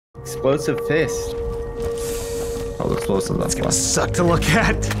Explosive fist. Oh, explosive. That's Gonna suck to look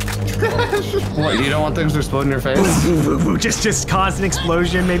at. What? You don't want things to explode in your face? just constant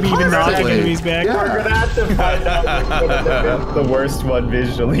explosion, maybe even knocking enemies back. Yeah. We're gonna have to find out the worst one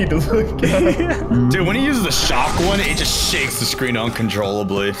visually to look at. Dude, when he uses the shock one, it just shakes the screen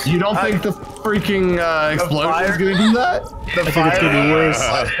uncontrollably. You don't think the freaking explosion is gonna do that? The fire it's gonna be worse.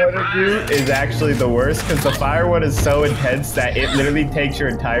 point of view is actually the worst because the fire one is so intense that it literally takes your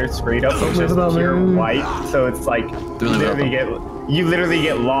entire screen up with just pure white. So it's like you literally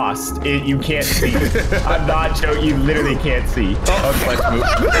get lost. You can't see. I'm not joking. You literally can't see. Okay.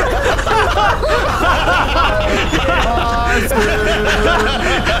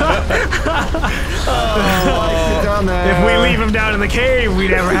 If we leave him down in the cave, we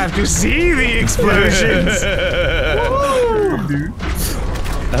never have to see the explosions.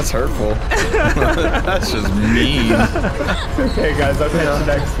 That's hurtful. That's just mean. Okay, guys, I'll catch the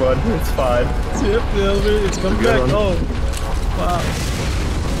next one. It's fine. Yep, the elevator, it's coming back. Oh, wow.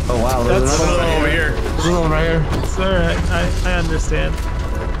 Oh wow, there's another one over here. There's another one right here. It's alright, I understand.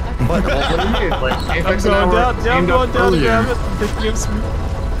 What do you mean? Like, I'm going down, I'm going down to grab it. Picking up some...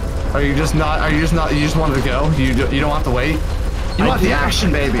 You just wanted to go? You don't have to wait? You want the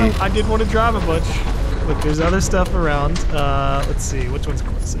action, baby! I did want to drive a bunch. Look, there's other stuff around. Let's see, which one's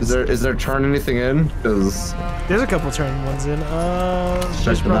closest? Is there turn anything in? Because there's a couple turn ones in.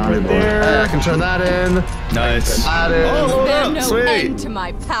 Check the right there. Hey, I can turn that in. Nice. That in. Oh, There's no sweet. end to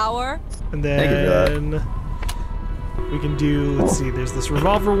my power. And then we can do, let's see, there's this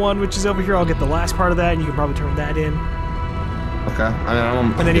revolver one, which is over here. I'll get the last part of that, and you can probably turn that in. Okay.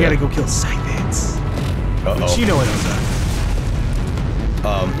 And then you gotta go kill Scythians. Which you know what those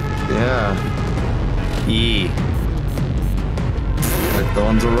are. Yeah. E. Like the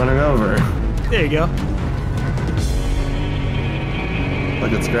ones we're running over. There you go.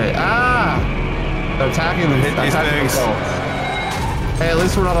 Look, it's great. Ah! They're attacking the Hit these things. Hey, at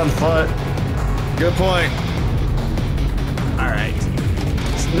least we're not on foot. Good point. Alright.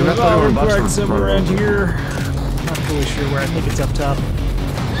 We're not talking about Right somewhere around here. Not fully sure where. I think it's up top.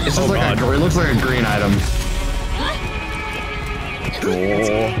 It's just like it looks like a green item.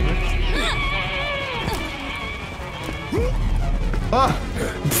 Oh.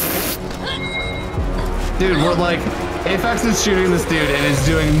 Dude, we're like, Apex is shooting this dude and it's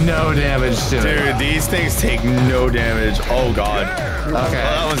doing no damage to it. Dude, these things take no damage. Oh god. Okay. Oh,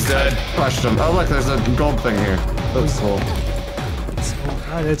 that one's dead. Crushed him. Oh look, there's a gold thing here. Looks cool. Oh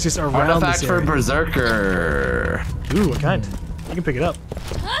god, it's just around Artifact this for area. Berserker. Ooh, what kind? You can pick it up.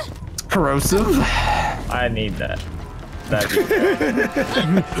 Corrosive. I need that. That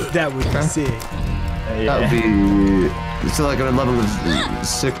would be sick. Yeah. That would be still like a level of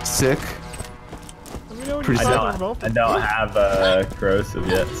sick. Pretty I don't have corrosive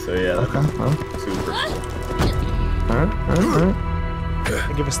yet, so yeah. Okay. Well. Super. Alright.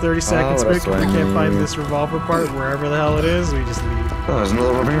 Give us 30 seconds, Vic. If we can't find this revolver part, wherever the hell it is, we just leave. Oh, there's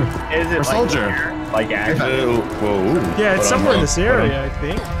another one over here. Is it a soldier? Like actually? Whoa. Yeah, it's somewhere in this area, I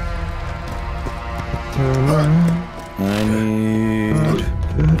think.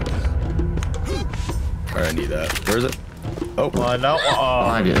 I need that. Where is it? Oh. No.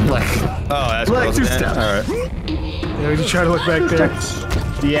 I did. Like, that's like close. 2 steps. Alright. Yeah, we can try to look back there.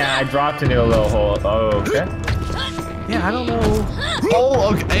 Yeah, I dropped into a little hole. Oh, okay. Yeah, I don't know.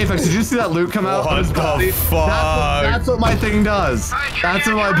 Oh, okay. Apex, did you see that loot come out? What the fuck? That's what my thing does. That's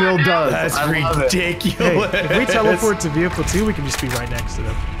what my build does. That's ridiculous. Hey, if we teleport to vehicle 2, we can just be right next to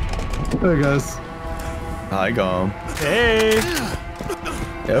them. There it goes. Hi, GaLm. Hey!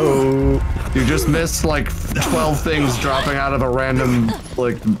 Yo. You just missed like 12 things dropping out of a random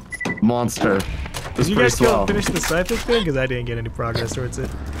like monster. Did you guys go finish the Scythic thing? Because I didn't get any progress towards it.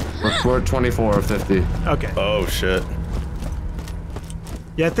 We're at 24 or 50. Okay. Oh shit.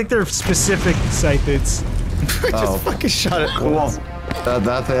 Yeah, I think they're specific Scythids. Just fucking shot it. Cool.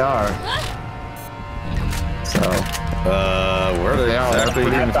 That they are. So. Where they are?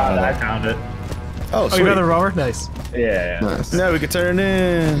 I found it. Oh, sweet. You got the revolver? Nice. Yeah. Nice. Now we can turn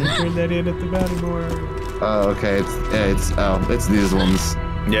in. Turn that in at the battle board. Oh, okay. It's these ones.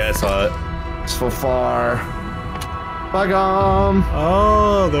 Yeah, I saw it. So far. Bye, GaLm.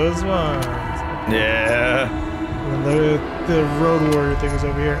 Oh, those ones. Yeah. And the road warrior thing was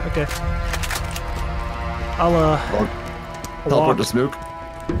over here. Okay. I'll teleport to Smook.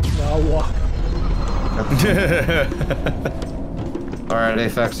 I'll walk. Alright,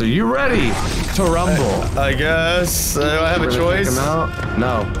 Apex, are you ready to rumble? I guess. Do I have a choice?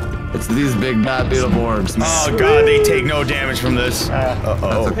 No. It's these big bad beetle orbs. Oh god, they take no damage from this.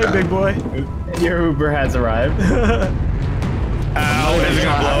 Uh-oh. Hey, big boy. Your Uber has arrived. Ow, is it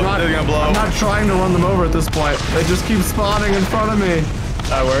gonna blow? I'm not blow. I'm not trying to run them over at this point. They just keep spawning in front of me.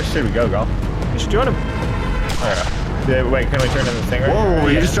 Where should we go, girl? You should join him. Wait, can we turn in the thing right Whoa,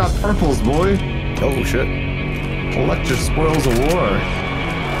 here? you just dropped purples, boy. Oh shit. Collect your spoils of war.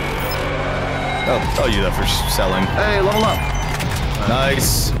 I'll use that for selling. Hey, level up.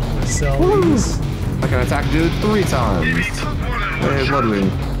 Nice. Sell Woo. these. I can attack dude 3 times. Hey, Bloodwing.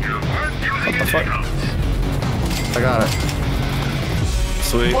 What the fuck? I got it.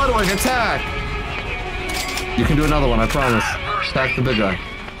 Sweet. Bloodwing, attack! You can do another one, I promise. Attack the big guy.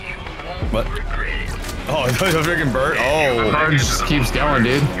 What? Oh, I thought you were freaking bird. Oh. Bird just keeps going,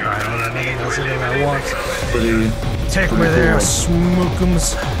 dude. Alright, I got nothing else in there I want. Pretty. Take me there,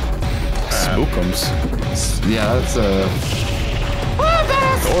 smookums. Spookums. Yeah, that's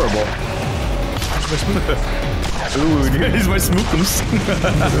Horrible. Ooh, here's my smookums.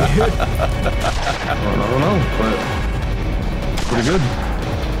 I don't know, but pretty good.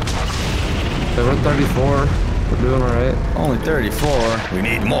 They were 34. We're doing alright. Only 34. We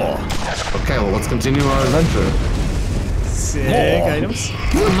need more. Okay, well, let's continue our adventure. Sick items.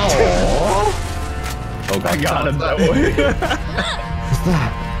 Oh god. I got him that way. What's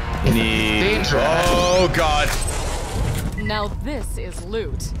that? Need. Oh god. Now this is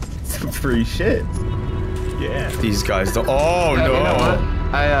loot. Some free shit. Yeah. These guys don't. Oh no. You know what?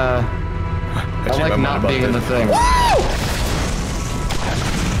 I like not being in the thing.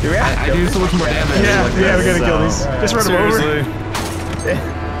 I do so much more damage. Yeah, like yeah, we this, gotta kill these. Just run them over. Seriously.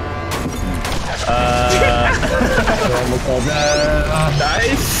 Almost all dead.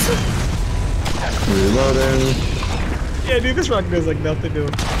 Nice. Reloading. Yeah, dude, this rock does like nothing to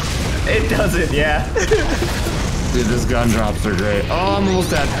him. It doesn't, yeah. Dude, this gun drops are great. Oh, I'm almost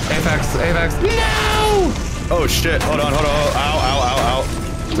dead. Apex, Apex. No! Oh shit. Hold on. Ow, ow, ow,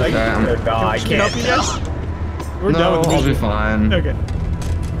 ow. Like, Okay, I Can we help you can't. guys? We're No, done with the I'll be mission. fine. Okay.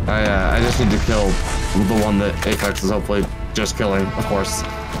 I just need to kill the one that Apex is hopefully just killing, of course.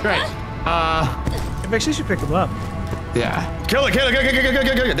 Great. Actually, you should pick them up. Yeah. Kill it.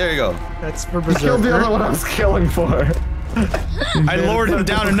 There you go. That's for I killed the Berserker. other one I was killing for. I lowered him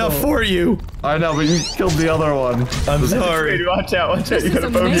down enough for you. I know, but you killed the other one. I'm sorry. Wait, watch out, you This is gotta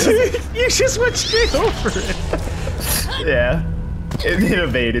focus. amazing. You just went straight over it. Yeah. It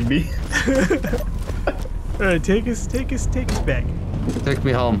evaded me. Alright, take us back. Take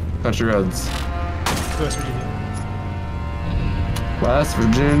me home. Country roads. West Virginia. West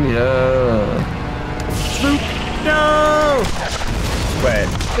Virginia. Spook! No! Wait,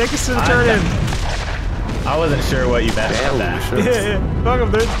 Take us to the turn-in. I wasn't sure what you meant Damn, by that. shit. Yeah. Fuck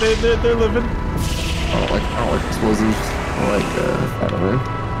them, they're living. I don't like explosives. I like fireman.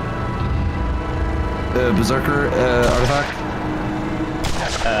 Berserker artifact.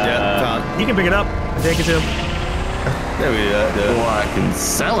 Yeah, found. You can pick it up and take it to him. There we go. Or I can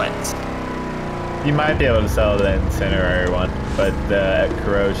sell it. You might be able to sell the incinerary one, but the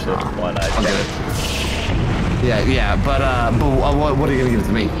corrosion one I I'll get can't. it. Yeah, but what are you gonna give it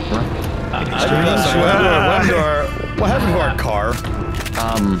to me? Huh? What happened to our car?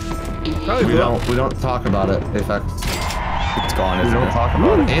 Probably we don't talk about it. Apex. It's gone, We isn't don't it? talk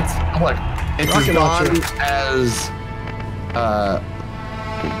about it. It's look. It's as Rocket launcher. gone as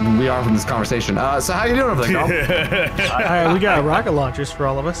we are from this conversation. So how you doing over there, girl? Alright, we got rocket launchers for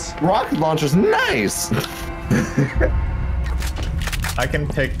all of us. Rocket launcher's nice. I can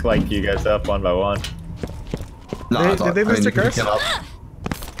pick like you guys up one by one. Did they lose their cars?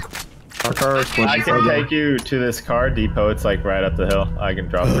 Our cars. I can take you to this car depot. It's like right up the hill. I can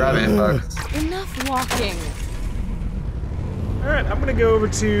drop Grab it. it, folks. Enough walking. Alright, I'm gonna go over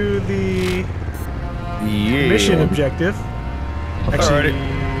to the Yeah. mission objective. Actually,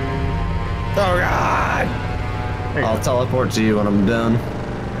 Oh god. I'll teleport to you when I'm done.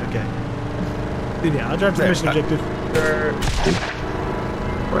 okay. Then yeah, I'll drive to the mission objective.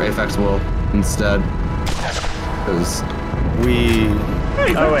 Or Apex will instead. Because,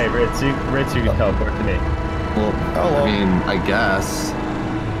 Oh wait, Ritz, you can teleport to me. well, I mean, I guess.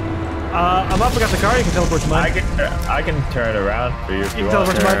 I'm up, I got the car, you can teleport to mine. I can turn around for you if You you can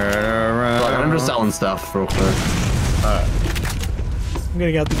want. teleport to mine. Look, I'm just selling stuff real quick. I'm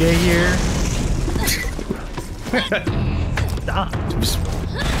getting out the gate here. Stop.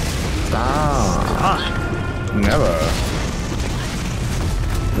 Ah. Never.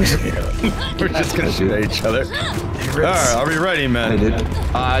 We're just gonna shoot at each other. Alright, are we ready, man?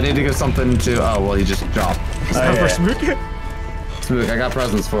 I need to give something to. Oh, well, he just dropped. Stop for yeah. Smook. Smook, I got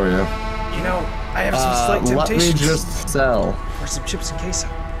presents for you. You know, I have some slight Let me temptations just sell. for some chips and queso.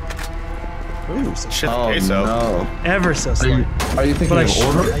 Ooh, so Shit, Oh, queso. no. ever so slight. Are you thinking But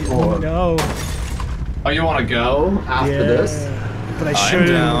of order? Or? no. Oh, you want to go after this? but I I'm shouldn't.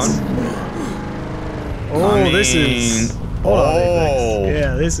 down. Oh, I mean- this is. Hold on, Oh. Apex.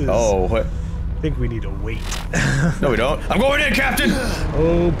 Yeah, this is. Oh, what? I think we need to wait. No, we don't. I'm going in, Captain!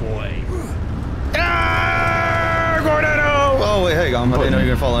 Oh boy. Ah, going in! Oh, wait, hey, GaLm. I didn't know you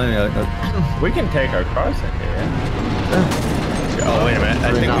were gonna fall in. We can take our cars in here. Yeah? Oh, wait a minute.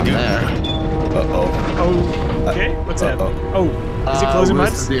 I think Not we do. there. Uh-oh. Oh. Okay. What's that? uh-oh. Oh. Is it closing This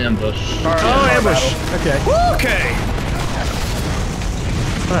mines? is the ambush. Oh, ambush. Okay. Okay.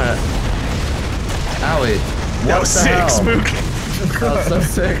 Alright. Owie. That What was the sick, hell? Spook. That was so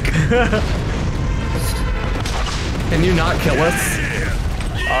sick. Can you not kill us?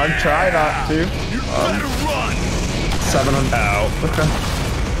 I'll try not to. 700. Ow. Okay.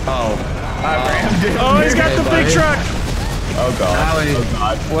 Oh. I rammed it. Oh, he's got the big buddy. truck. Oh god. Owie. Oh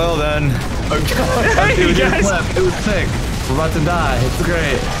god. Well then. Oh god. Hey, Dude, guys. it was sick. We're about to die. It's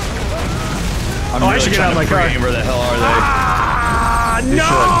great. I'm Oh, I really should get out of trying my to car. frame where the hell are they? Ah,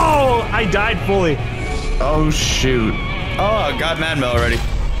 no! I died fully. Oh, shoot. Oh, got Mad Mel already.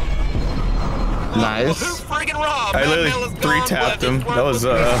 Nice. I literally 3-tapped him. That was,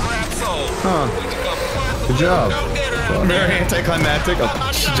 Huh. Good job. very anticlimactic.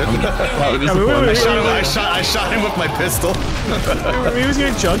 Oh, shit. I shot him with my pistol. He was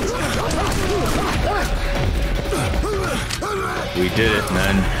getting chunked. We did it,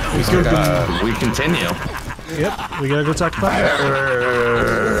 man. We continue. Yep, we gotta go talk to Papa.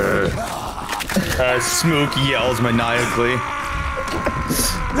 Smook yells maniacally.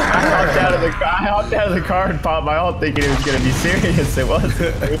 I hopped out of the car and popped my ult thinking it was gonna be serious. It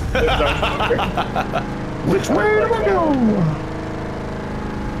wasn't. Which way do I go?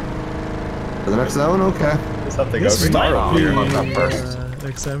 To the next zone? Okay. Something This over here. might be Up first.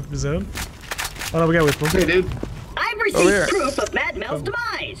 next time for the zone. Oh no, we got with Hey, dude. I've Over here. received proof of Mad Mel's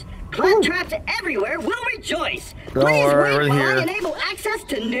demise. Claptraps everywhere will rejoice. Don't Please worry, wait we're while I here. enable access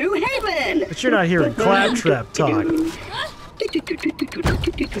to New Haven. But you're not hearing Claptrap talk.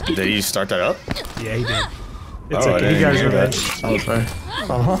 Did you start that up? Yeah, he did. It's Oh, I okay, didn't he got his hear that. revenge.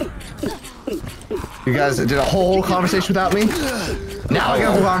 Oh, sorry. You guys did a whole conversation without me? Now I got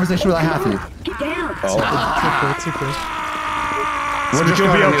a whole conversation without half of you. Get down. It's okay. We're just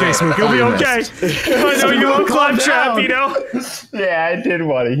You'll be going okay, anyway. Smook. That's You'll all be you okay. missed. I know you won't Claptrap, you know? Yeah, I did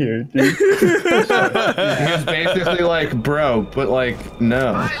want to hear it, dude. He was basically like, bro, but like,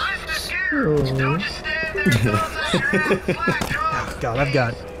 no. God, I've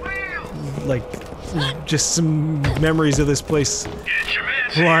got like just some memories of this place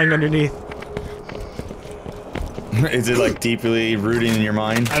lying underneath. Is it like deeply rooting in your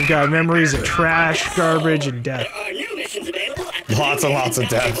mind? I've got memories of trash, garbage, and death. Are new missions available at the Lots and lots of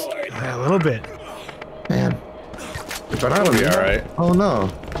death. board. Yeah, a little bit. Man. Which one out of Be me? alright. Oh no.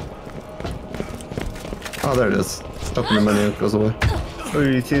 Oh, there it is. Open the menu, it goes away. Oh,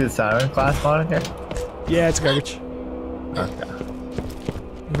 you see the siren class monitor? Yeah, it's garbage. Okay.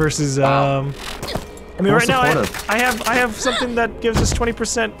 Versus Wow. I mean, More right now supportive. I have something that gives us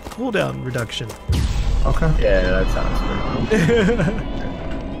 20% cooldown reduction. Okay. Yeah, that sounds good.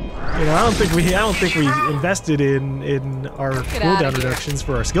 You know, I don't think we invested in our outta cooldown here. reductions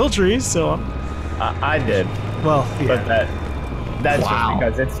for our skill trees. So, I did, well, but yeah. that's Wow.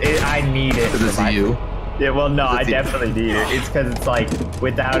 just because I need it. This is for my- you. Yeah, well, no, I Is it- definitely need it. It's because it's like,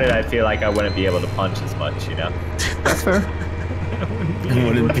 without it, I feel like I wouldn't be able to punch as much, you know? That's fair.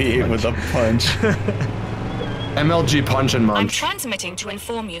 Wouldn't be with a punch. MLG punch and I'm munch. transmitting to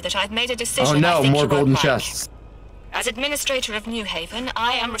inform you that I've made a decision Oh no, I think more you won't golden like. chests. As administrator of New Haven,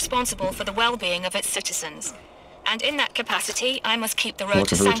 I am responsible for the well-being of its citizens. And in that capacity, I must keep the road Look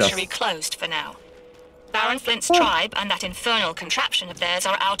to at the chest. Sanctuary closed for now. Baron Flint's tribe and that infernal contraption of theirs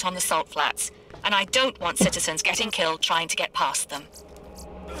are out on the salt flats, and I don't want citizens getting killed trying to get past them.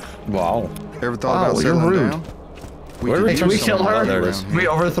 Wow. Ever thought Wow, about you're settling rude. down? Where Hey, can we do kill something her? Oh, there it around is. Can we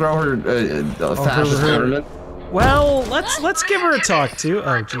overthrow her fascist her. government? Well, let's give her a talk to.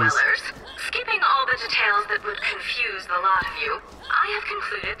 Oh, jeez. Dwellers, skipping all the details that would confuse the lot of you, I have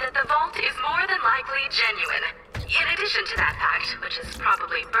concluded that the vault is more than likely genuine. In addition to that fact, which has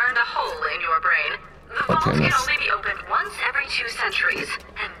probably burned a hole in your brain, the vault Okay, can miss. only be opened once every 2 centuries,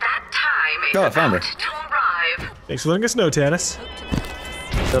 and that time is Oh, I found about to arrive. Thanks for letting us know, Tannis.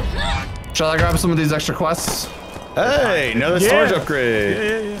 Shall I grab some of these extra quests? Hey, another Yeah. storage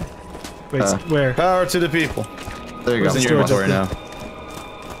upgrade. Yeah. Wait, where? Power to the people. There you What's in go. your Storage inventory now?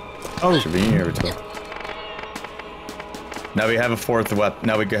 Oh, Should be in your inventory. Now we have a fourth weapon.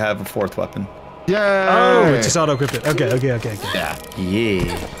 Now we can have a fourth weapon. Yay! oh, it just auto-equipped it. Okay. Yeah.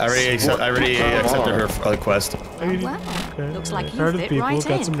 I already accepted her quest. Wow. Looks like you Heart of fit people, right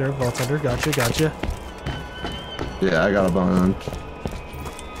got in. some nerve vault under. Gotcha. Yeah, I got a bunch.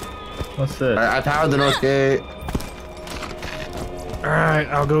 What's this? I powered the north gate. Alright,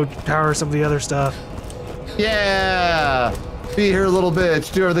 I'll go power some of the other stuff. Yeah! Be here, little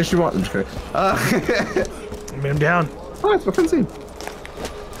bitch. Do everything she wants. I'm just kidding. Made him down. Oh, it's fucking scene. We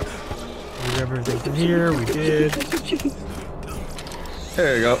grab everything from here. We did.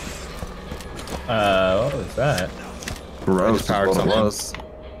 There you go. What was that? Gross. Powered What it something. was.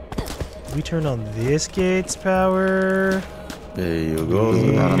 We turn on this gate's power. There you go.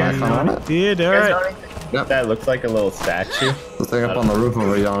 Did, alright. Yep. That looks like a little statue. The thing up on the roof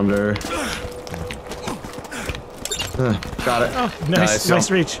over yonder. Got it. Oh, nice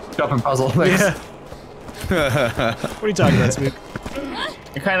reach. Jumping puzzle. Thanks. Yeah. What are you talking about, Spook?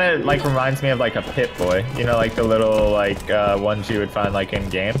 It kind of like reminds me of like a Pit Boy. You know, like the little like ones you would find like in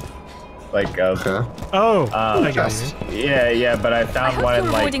game. Like Okay. Oh, I got you. Yeah, but I found one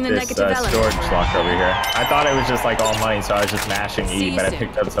in like avoiding the this negative storage element. lock over here. I thought it was just like all money, so I was just mashing See E, you but I soon.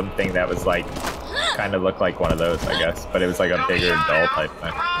 picked up something that was like kind of looked like one of those, I guess, but it was like a bigger doll type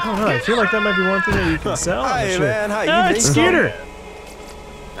thing. I don't know. I feel like that might be one thing that you can sell. I'm not Hey, sure. man, how you Ah, been? it's Skeeter.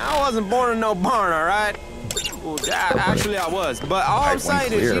 I wasn't born in no barn, all right? Well, actually, I was. But all I'm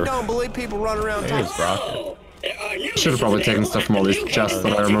saying is, you don't believe people run around Maybe it's Rocket. Should have probably taken stuff from all these chests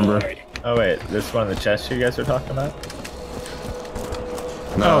that I remember. Oh wait, this is one of the chests you guys were talking about?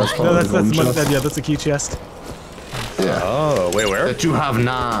 No, it's no, probably that's the golden yeah, chest. that's a key chest. Yeah. Oh, wait, where? That you have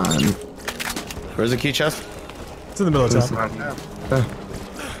none. Where's the key chest? It's in the middle of town.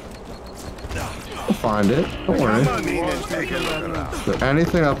 We'll find it. Don't worry. Is there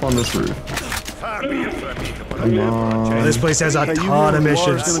anything up on this roof? Come on. This place has a ton of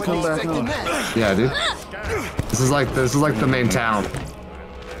missions. Yeah, dude. This is like the main town.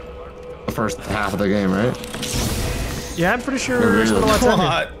 The first half of the game, right? Yeah, I'm pretty sure we spent a lot of time here.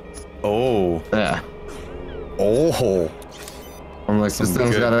 What? Oh. Yeah. Oh. I'm like, this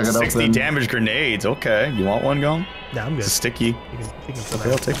thing's gotta get 60 open. damage grenades. Okay. You want one, GaLm? Nah, I'm good. It's sticky. You can fill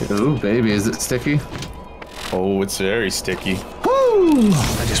Okay, I'll that. take it. Ooh, baby, is it sticky? Oh, it's very sticky. Woo!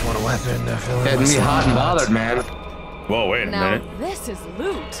 I just want a weapon to fill in Getting my me hot and slot. bothered, man. Whoa, wait a Now minute. this is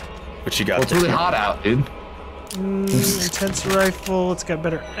loot. What you got Well, it's there? really hot out, dude. Intense rifle. It's got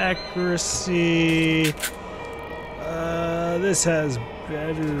better accuracy. This has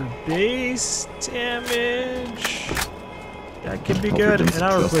better base damage. That could be Hope good. it doesn't And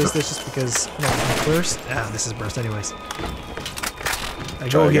I'll kill replace stuff. this just because burst. Ah, this is burst anyways. I Try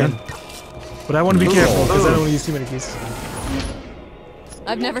go again. But I want to be careful because I don't want to use too many keys.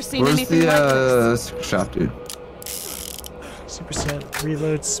 I've never seen Where's anything like this. the shop, dude? 2%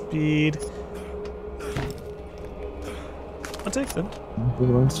 reload speed. I'll take them.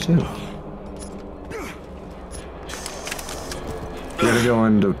 Ones too. We gotta go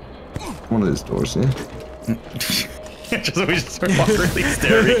into one of these doors, yeah? We just start awkwardly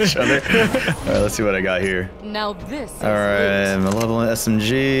staring at each other. Alright, let's see what I got here. Now this is Alright, loot. malevolent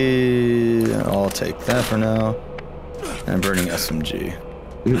SMG. I'll take that for now. And burning SMG.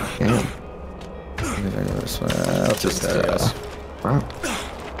 Dude, damn. I'll take that. Wow.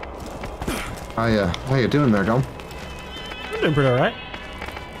 How you doing there, GaLm? I'm doing pretty alright.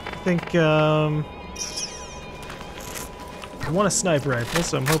 I think, I want a sniper rifle,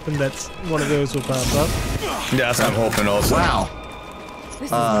 so I'm hoping that one of those will pop up. Yeah, that's what I'm hoping also. Wow.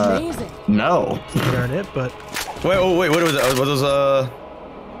 This is amazing. No. Darn it, but Wait, oh wait, what was that? What was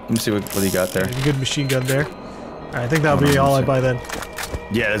let me see what he got there. a good machine gun there. Alright, I think that'll be all I buy then.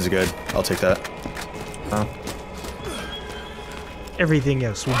 Yeah, that's good. I'll take that. Everything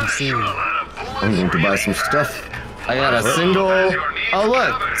else will be seen. I'm going to buy some stuff. I got a single. Oh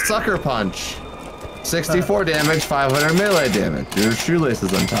look, sucker punch. 64 damage, 500 melee damage. Your shoelace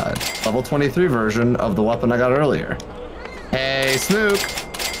is untied. Level 23 version of the weapon I got earlier. Hey, Snook.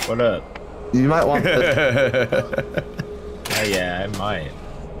 What up? You might want this. Yeah, I might.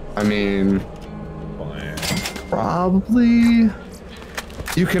 I mean, probably.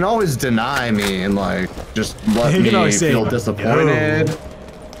 You can always deny me and like just let You can me always say, feel disappointed "No."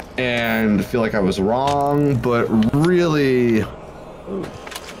 and feel like I was wrong, but really, You Oh,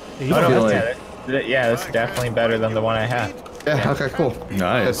 don't no, have feel to. like- yeah, this is definitely better than the one I had. yeah, okay, cool.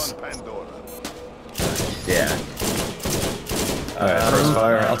 Nice. Yeah. Alright, first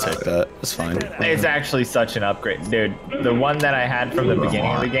fire, I'll take that. That's fine. It's actually such an upgrade, dude. The one that I had from the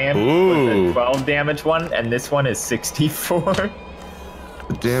beginning of the game was Ooh. a 12 damage one, and this one is 64.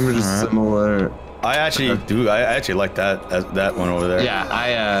 The damage is similar. I actually like that one over there.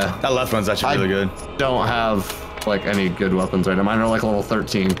 Yeah, That left one's actually really good. don't have like any good weapons right now. Mine are like level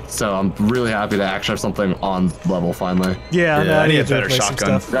 13, so I'm really happy to actually have something on level finally. Yeah, no, I need a to better replace some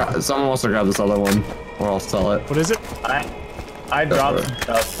shotgun. stuff. Yeah, someone wants to grab this other one, or I'll sell it. What is it? I dropped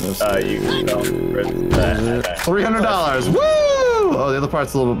stuff. You can go for that. $300. Woo! Oh, the other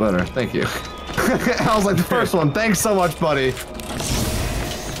part's a little bit better. Thank you. I was like, the first one. Thanks so much, buddy.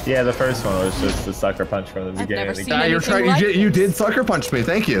 Yeah, the first one was just the sucker punch from the beginning of the game. You're trying. You did sucker punch me.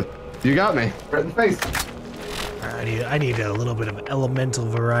 Thank you. You got me right in the face. I need a little bit of elemental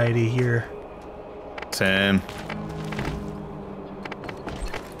variety here. Same.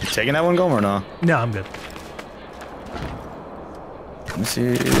 You taking that one, GaLm, or no? No, I'm good. Let me see.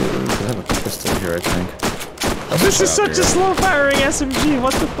 I have a pistol here, I think. This is such a slow firing SMG.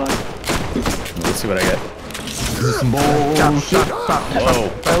 What the fuck? Let's see what I get. Bullshit.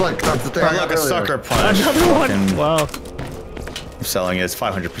 Whoa. I like a sucker punch. Another one. Wow. I'm selling it. It's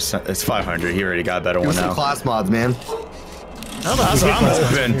 500%. It's 500. He already got a better one now. Class mods, man. That's what I'm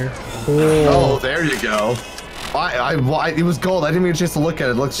hoping. Oh, there you go. It was gold. I didn't even get a chance to look at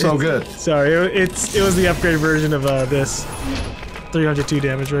it. It looks so good. Sorry, it was the upgraded version of this. 302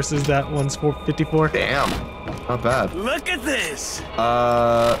 damage versus that one's 454. Damn. Not bad. Look at this.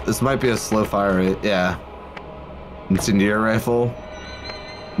 This might be a slow fire rate. Yeah. Incendiary rifle.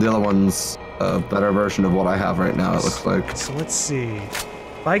 The other one's a better version of what I have right now, it looks like. So let's see.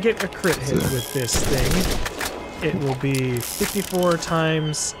 If I get a crit hit with this thing, it will be 54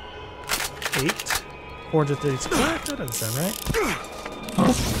 times 8. 436. That doesn't sound right.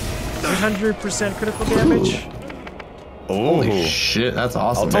 300% critical damage. Holy shit, that's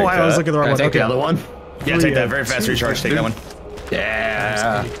awesome. Oh, I was looking at the wrong one. Take the other one? Yeah, take that very fast recharge. Take that one.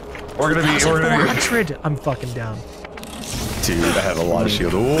 Yeah. We're gonna be 400. I'm fucking down. Dude, I have a lot of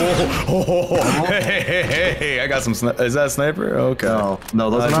shield. Hey, I got some. Is that a sniper? Okay. No,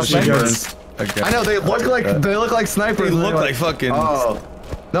 those are not snipers. Okay. I know they look like snipers. They look like fucking. Oh.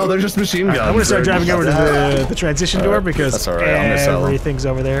 No, they're just machine guns. I'm gonna start driving over to the transition door because that's all right. I'm gonna sell everything's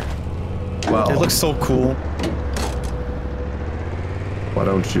over there. Well, it looks so cool. Why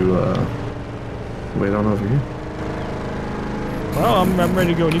don't you wait on over here? Well, I'm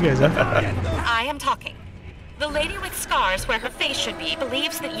ready to go when you guys are. I am talking. The lady with scars where her face should be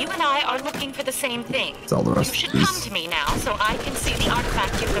believes that you and I are looking for the same thing. It's all the rest You should of these. come to me now so I can see the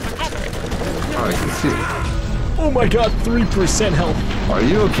artifact you have recovered. Oh, I can see it. Oh my god, 3% health. Are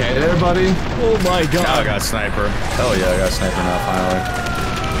you okay there, buddy? Oh my god. Now I got a sniper. Hell yeah, I got a sniper now, finally.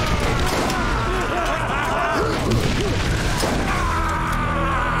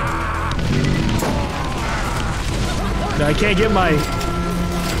 No, I can't get my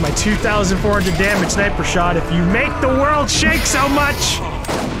 2,400 damage sniper shot if you make the world shake so much.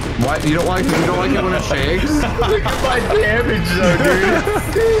 What? You don't like it when it shakes? Look at my damage though, dude.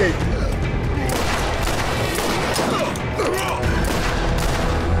 It's sick.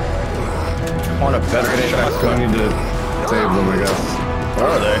 On a better shot. I need to save them, I guess. Where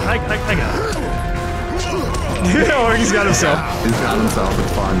are they? I got it. Or he's got himself. He's got himself,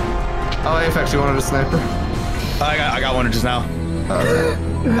 it's fine. Oh, Apex, you wanted a sniper? I got one just now. Alright.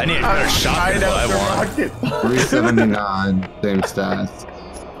 I need a better shot than what I want. 379, same stats.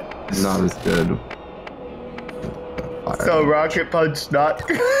 Not as good. So rocket punch not.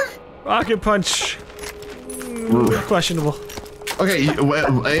 Rocket punch. Questionable. Okay,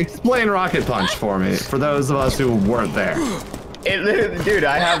 explain rocket punch for me, for those of us who weren't there. It literally, dude,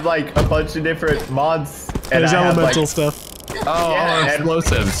 I have like a bunch of different mods. And There's I have, elemental like, stuff. Oh, yeah,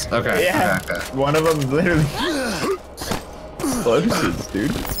 explosives. Okay. Yeah, okay. one of them literally. Explosions,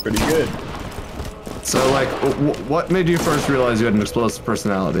 dude. It's pretty good. So, like, what made you first realize you had an explosive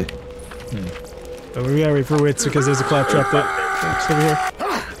personality? Oh, we gotta wait for Wits because there's a claptrap that's over here.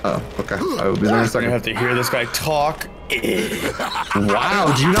 Oh, okay. I will be there in a You're second. gonna have to hear this guy talk.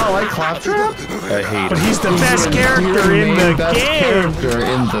 Wow, do you not like Claptrap? I hate But him. he's the best character in the Best game. character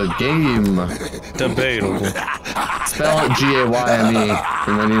in the game. Debatable. Spell it G-A-Y-M-E,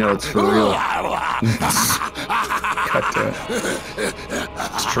 and then you know it's for real. Cut that.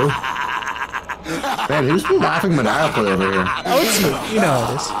 It's true. Man, who's been laughing maniacally over here? Oh, it's me. You know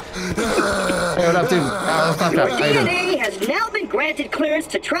how it is. Hey, what up, dude? Claptrap, Your how you doing? DNA has now been granted clearance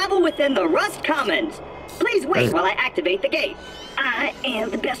to travel within the Rust Commons. Please wait while I activate the gate. I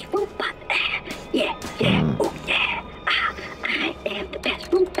am the best robot. Yeah, oh yeah. I am the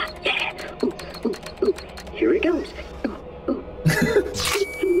best robot. Yeah. Ooh. Here it goes.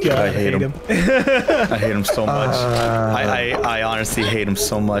 God, I hate him. I hate him so much. I honestly hate him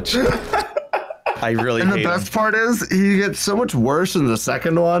so much. I really And hate the him. best part is, he gets so much worse in the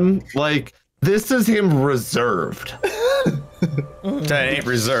second one. Like, this is him reserved. That ain't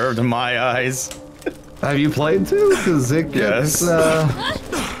reserved in my eyes. Have you played too? Because it gets, woo!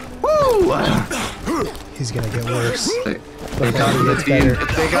 He's gonna get worse. Thank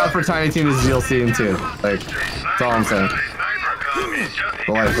God for Tiny Tina's DLC too. Like, that's all I'm saying.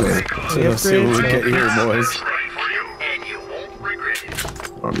 The lifesaver. Let's see what we get here, boys.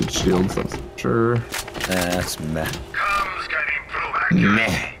 I need shields, that's sure. That's meh.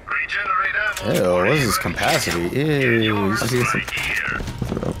 Meh. Ew, what is this capacity? Ew. You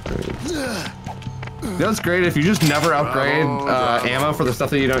know what's great? If you just never upgrade ammo for the stuff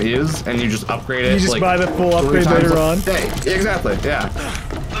that you don't use, and you just upgrade it. You just like, buy the full upgrade later on. Hey, exactly, yeah.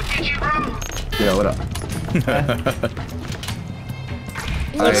 Yeah, what up?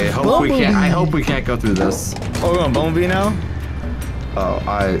 I hope we can't go through this. Oh, we're going Bumblebee now? Oh,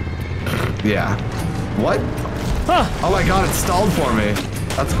 yeah. What? Huh. Oh my god, it stalled for me.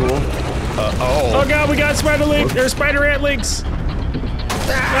 That's cool. Oh god, we got spider link or spider ant links.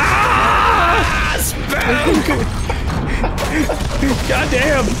 Ah! God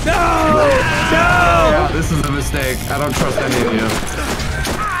damn! No! No! Yeah, this is a mistake. I don't trust any of you.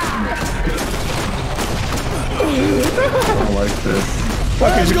 I don't like this. Why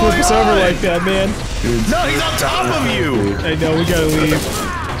could you flip us over like that, man? No, he's on top of you! I know, we gotta leave.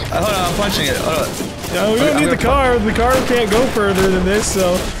 Hold on, I'm punching it. Hold on. No, we don't need the car. The car can't go further than this,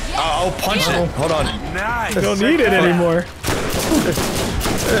 so. I'll punch it. Hold on. Nice. We don't need it anymore.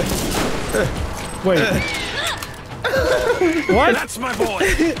 Wait. What? That's my boy.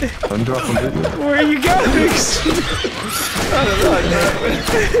 Where are you going?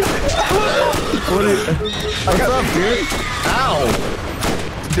 What's up, dude? Ow!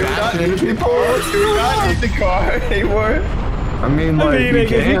 Do not need people. Do not need the car anymore. I mean, like,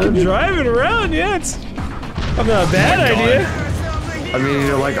 if you can drive it around, yeah, it's not a bad idea. I mean,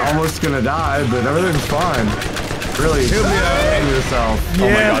 you're like almost gonna die, but everything's fine. Really, yourself. Yeah. Oh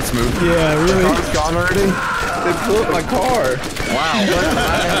my god, smooth. Yeah, really. The car's gone already? They blew up my car. Wow.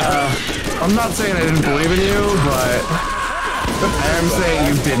 I'm not saying I didn't believe in you, but I am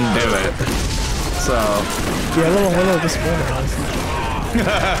saying you didn't do it. So. Yeah, a little disappointed, honestly.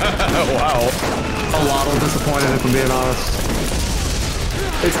 Wow. A lot of disappointed, if I'm being honest.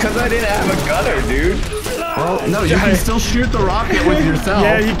 It's because I didn't have a gunner, dude. Well, no, you can still shoot the rocket with yourself.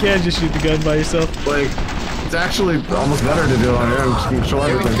 Yeah, you can just shoot the gun by yourself. Like, it's actually almost better to do it on your own. Just show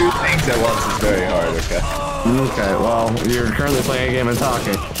everything. Doing 2 things at once is very hard, okay? Okay, well, you're currently playing a game and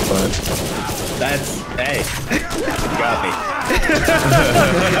talking, but... That's... Hey. You got me.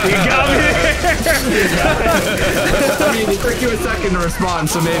 You got me! I mean, it took you a second to respond,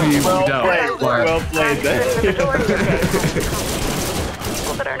 so maybe you don't. Well played, then.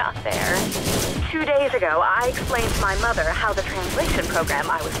 People that are not there. 2 days ago, I explained to my mother how the translation program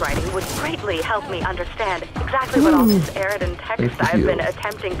I was writing would greatly help me understand exactly what all this Eridan text I've been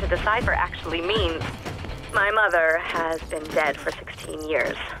attempting to decipher actually means. My mother has been dead for 16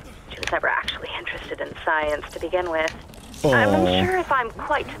 years. She was never actually interested in science to begin with. I'm unsure if I'm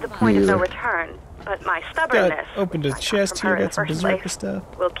quite to the point of no return, but my stubbornness opened a chest here, got some berserker stuff.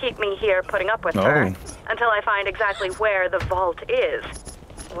 Will keep me here putting up with her until I find exactly where the vault is.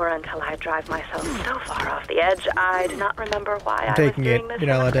 Or until I drive myself so far off the edge, I do not remember why I'm taking it. You're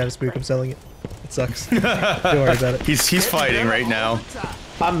not allowed to have a spook. I'm selling it. It sucks. Don't worry about it. He's fighting right now.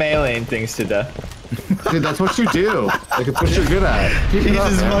 I'm meleeing things to death. Dude, that's what you do. Like, it's what you're good at.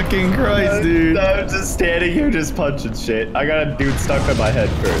 Jesus fucking Christ, dude. I'm just standing here just punching shit. I got a dude stuck on my head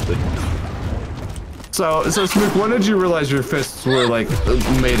currently. So Smook, when did you realize your fists were, like,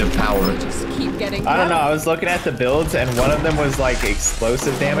 made of power? Just keep getting I don't know, I was looking at the builds and one of them was like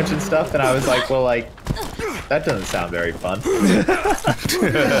explosive damage and stuff and I was like, well, like, that doesn't sound very fun. And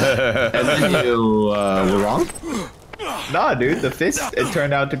then you were wrong? Nah, dude, the fist, it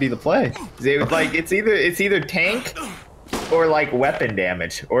turned out to be the play. Like, it's either tank or like weapon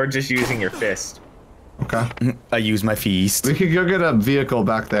damage or just using your fist. Okay. I use my fist. We could go get a vehicle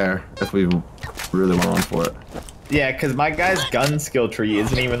back there if we really want on for it. Yeah, because my guy's gun skill tree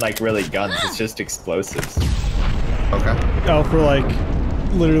isn't even like really guns, it's just explosives. Okay. Oh, for like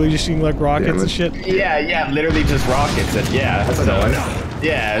literally just shooting like rockets and shit? Yeah, literally just rockets and yeah.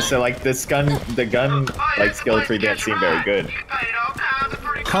 So like the gun like skill tree didn't seem very good.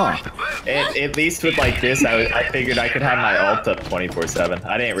 Huh. At least with like this, I figured I could have my ult up 24/7.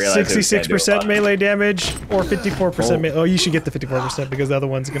 I didn't realize 66% melee damage or 54% melee. Oh, you should get the 54% because the other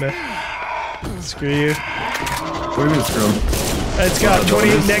one's gonna screw you. What do you mean screw him? It's got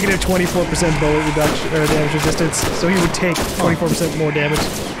negative 24% bullet reduction or damage resistance, so he would take 24% more damage.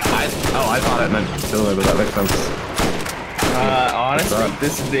 I thought it meant silly, but that makes sense. Honestly,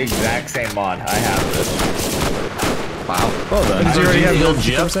 this is the exact same mod. I have this. Wow. Well then. Did you already have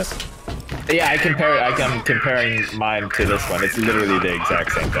the 50%? Yeah, I'm comparing mine to this one. It's literally the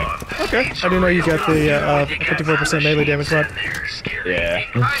exact same thing. Okay. I didn't know you got the 54% melee damage mod. Yeah.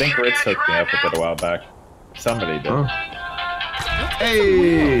 I think Ritz hooked me up with it a while back. Somebody did. Oh.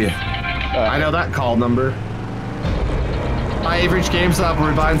 Hey! I know that call number. Hi, you've reached GameStop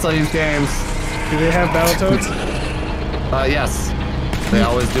where we buy and sell used games. Do they have Battletoads? Yes. They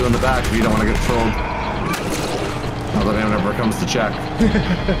always do in the back if you don't want to get trolled. Not that anyone ever comes to check.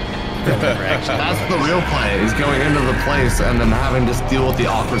 That's the real play, is going into the place and then having to deal with the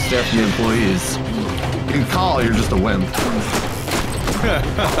awkward stare from the employees. You can call, you're just a wimp.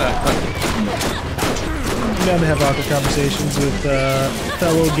 Down to have awkward conversations with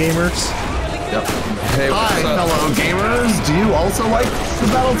fellow gamers. Yep. Hey, hi, fellow gamers. Do you also like the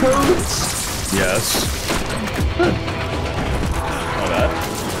Battletoads? Yes. Good. All that.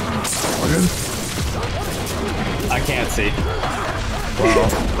 All good. I can't see. Well,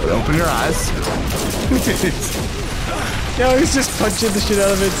 open your eyes. No, he's just punching the shit out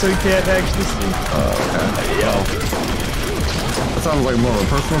of it so he can't actually see. Okay. Well, that sounds like more of a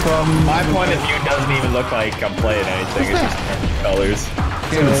personal problem. My point of view doesn't even look like I'm playing anything. It's just colors.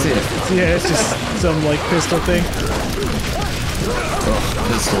 Can't even see it. Yeah, it's just some like pistol thing. Ugh,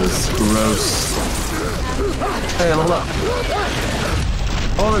 pistols. Gross. Hey, level up.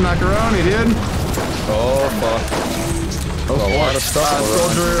 Oh, the macaroni, dude. Oh, fuck. Oh, a lot of stuff.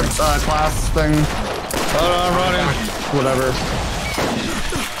 Soldier class thing. Hold on, running. Whatever.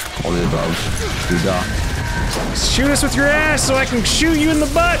 All the above. Do doc. Shoot us with your ass so I can shoot you in the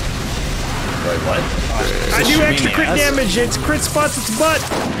butt. Wait, what? I do extra crit damage. It's crit spots its butt.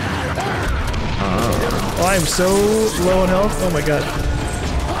 Oh, I'm so low on health. Oh my god.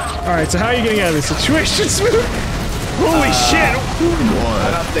 All right, so how are you getting out of this situation, Smooth? Holy shit! I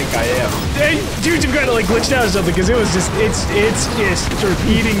don't think I am. Hey, dude, you've got to like glitched out or something because it was just it's just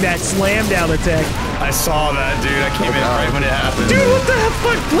repeating that slam down attack. I saw that, dude. I came in right when it happened. Dude, what the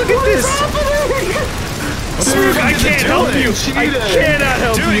fuck? Look at this! Dude, I can't help you. I cannot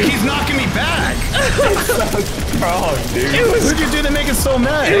help you. Dude, he's knocking me back. Strong, dude. Who'd you do to make it so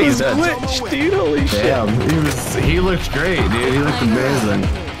mad? It was glitched, dude. Holy shit. Damn, he looked great, dude. He looked amazing.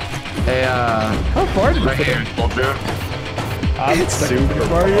 Hey, how far did right you put here, soldier. I'm super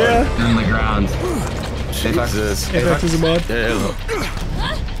far, yeah. In the ground. Jesus. Apex is a mod. Yeah, look.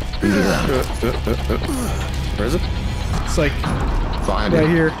 Where is it? It's like behind right it.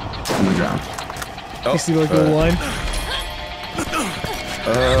 here. In the ground. Oh, You see like the little line?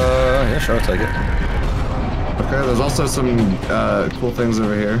 Yeah, sure, I'll take it. Okay, there's also some cool things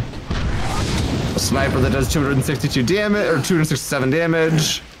over here. A sniper that does 262 damage, or 267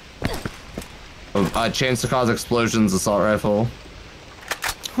 damage. A chance to cause explosions, assault rifle.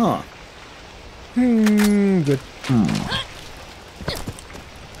 Huh. Good.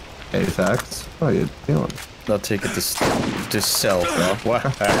 Apex. How are you feeling? I'll take it to sell, bro. What?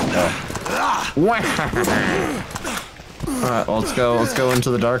 Alright, well, let's go into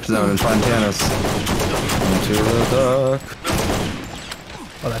the dark zone and find Tannis. Into the dark.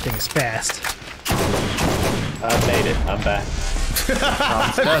 Oh, that thing is fast. I made it. I'm back.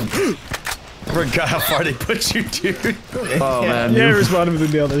 Dead. I forgot how far they put you, dude. Oh man. Yeah, I responded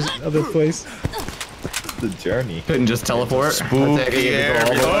with the other place. The journey. Couldn't just teleport. Spooky area.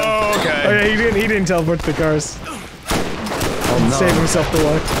 Oh, okay. Oh yeah, he didn't teleport to the cars. Oh no. Saving himself the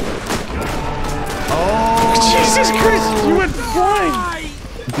luck. Oh Jesus Christ! You went flying.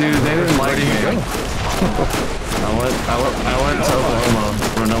 Dude, they didn't like me. I went to Oklahoma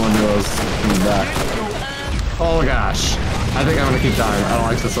where no one knew I was coming back. Oh gosh. I think I'm gonna keep dying. I don't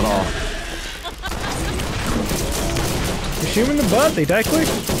like this at all. You shoot him in the butt, they die quick.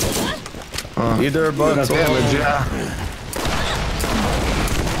 Either but Damage, yeah.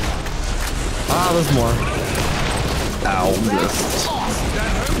 Ah, there's more. Ow.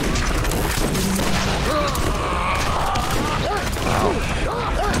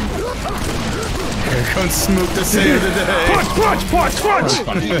 Here comes Smook to save the day. Punch!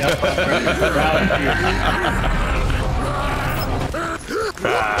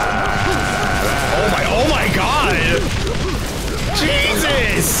 Oh my god! Jesus!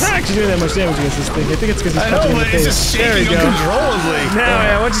 It's not actually doing that much damage against this thing. I think it's because he's I punching know, in the but it's face. just There shaking we go. uncontrollably. Now,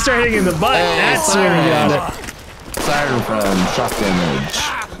 yeah, once you start hitting in the butt, that's where we got it. Siren from shock damage.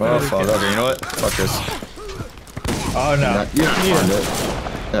 Oh fuck, okay, you know what? Fuck this. Oh no. You don't find it.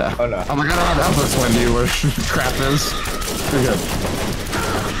 Yeah. Oh no. Oh my god, I don't have this windy where crap is. Pretty good.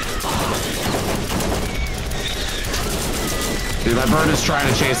 Dude, my bird is trying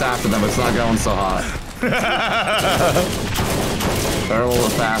to chase after them. It's not going so hot. They're a little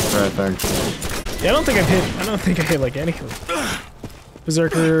bit faster, I think. Yeah, I don't think I hit like any of them.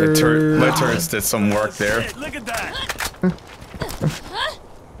 Berserker. My turrets did some work there. Look at that.